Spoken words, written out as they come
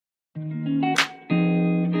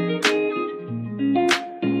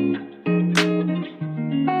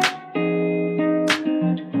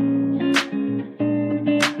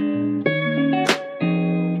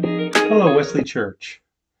Hello, Wesley Church.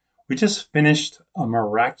 We just finished a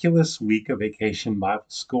miraculous week of Vacation Bible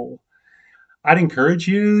School. I'd encourage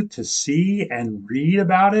you to see and read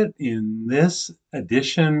about it in this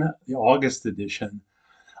edition, the August edition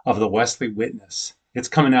of the Wesley Witness. It's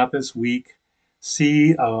coming out this week.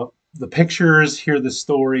 See the pictures, hear the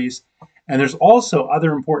stories, and there's also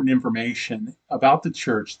other important information about the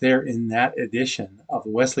church there in that edition of the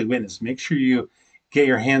Wesley Witness. Make sure you get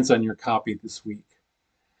your hands on your copy this week.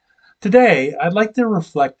 Today, I'd like to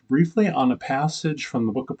reflect briefly on a passage from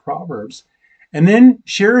the book of Proverbs and then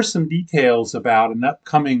share some details about an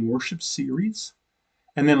upcoming worship series.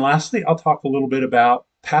 And then lastly, I'll talk a little bit about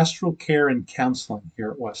pastoral care and counseling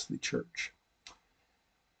here at Wesley Church.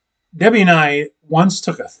 Debbie and I once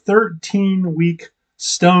took a 13-week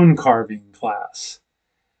stone carving class.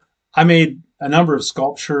 I made a number of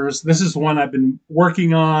sculptures. This is one I've been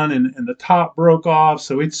working on, and the top broke off,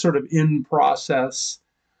 so it's sort of in process.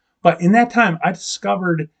 But in that time, I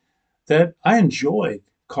discovered that I enjoyed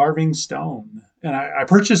carving stone. And I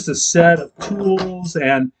purchased a set of tools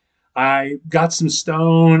and I got some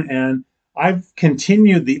stone, and I've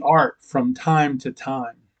continued the art from time to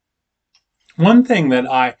time. One thing that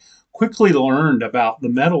I quickly learned about the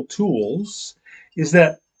metal tools is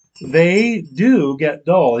that they do get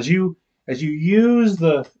dull. As you use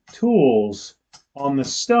the tools on the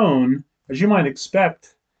stone, as you might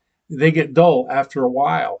expect, they get dull after a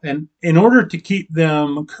while. And in order to keep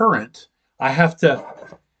them current, I have to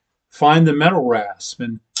find the metal rasp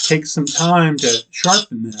and take some time to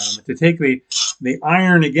sharpen them, to take the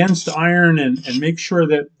iron against iron and make sure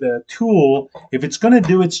that the tool, if it's going to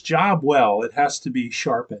do its job well, it has to be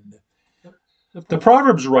sharpened. The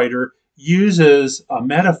Proverbs writer uses a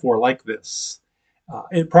metaphor like this.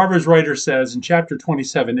 Proverbs writer says in chapter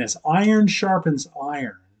 27, as iron sharpens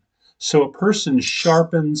iron, so a person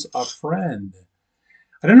sharpens a friend.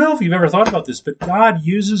 I don't know if you've ever thought about this, but God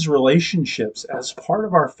uses relationships as part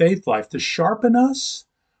of our faith life to sharpen us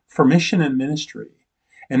for mission and ministry.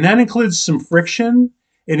 And that includes some friction.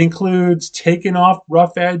 It includes taking off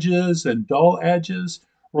rough edges and dull edges.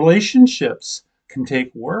 Relationships can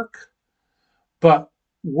take work, but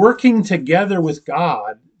working together with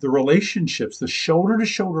God, the relationships, the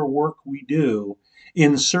shoulder-to-shoulder work we do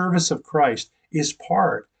in service of Christ is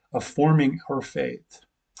part of forming our faith.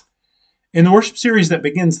 In the worship series that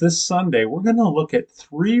begins this Sunday, we're going to look at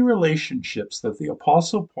 3 relationships that the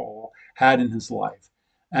Apostle Paul had in his life: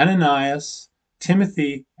 Ananias,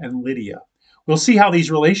 Timothy, and Lydia. We'll see how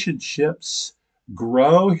these relationships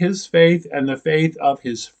grow his faith and the faith of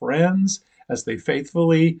his friends as they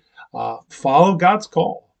faithfully follow God's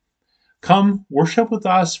call. Come worship with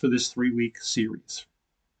us for this 3-week series.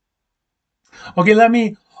 Okay, let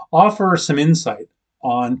me offer some insight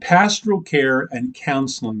on pastoral care and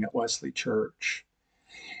counseling at Wesley Church.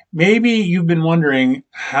 Maybe you've been wondering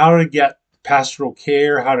how to get pastoral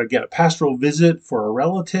care, how to get a pastoral visit for a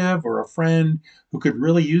relative or a friend who could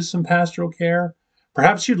really use some pastoral care.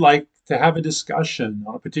 Perhaps you'd like to have a discussion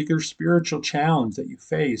on a particular spiritual challenge that you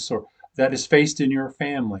face or that is faced in your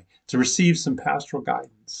family, to receive some pastoral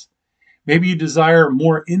guidance. Maybe you desire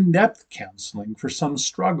more in-depth counseling for some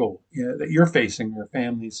struggle that you're facing or your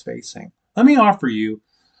family is facing. Let me offer you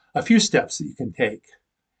a few steps that you can take.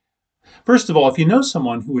 First of all, if you know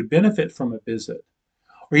someone who would benefit from a visit,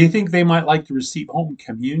 or you think they might like to receive home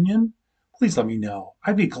communion, please let me know.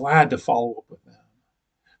 I'd be glad to follow up with them.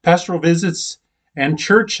 Pastoral visits and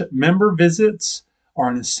church member visits are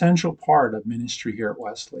an essential part of ministry here at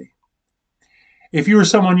Wesley. If you or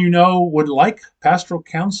someone you know would like pastoral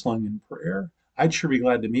counseling and prayer, I'd sure be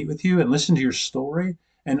glad to meet with you and listen to your story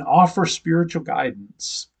and offer spiritual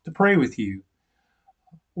guidance, to pray with you.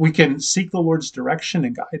 We can seek the Lord's direction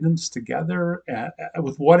and guidance together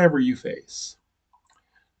with whatever you face.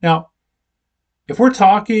 Now, if we're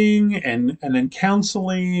talking and then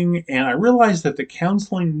counseling, and I realize that the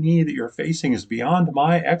counseling need that you're facing is beyond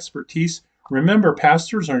my expertise, remember,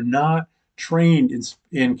 pastors are not trained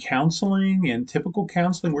in counseling and typical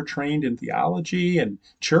counseling. We're trained in theology and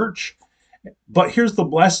church. But here's the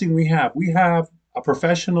blessing we have. We have a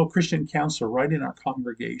professional Christian counselor right in our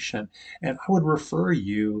congregation, and I would refer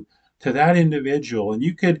you to that individual. And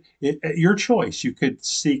you could, at your choice, you could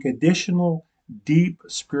seek additional deep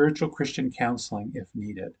spiritual Christian counseling if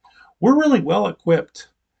needed. We're really well equipped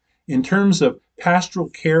in terms of pastoral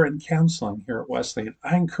care and counseling here at Wesley. And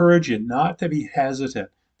I encourage you not to be hesitant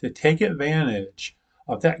to take advantage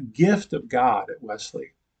of that gift of God at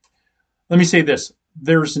Wesley. Let me say this.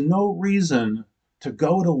 there's no reason to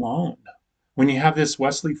go it alone when you have this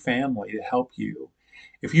Wesley family to help you.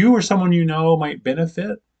 If you or someone you know might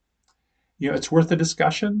benefit, it's worth a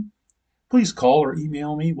discussion. Please call or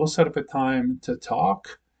email me. We'll set up a time to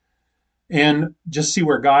talk and just see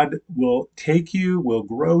where God will take you, will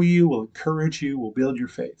grow you, will encourage you, will build your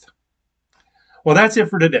faith. Well, that's it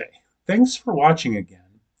for today. Thanks for watching again.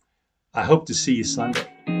 I hope to see you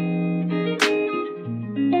Sunday.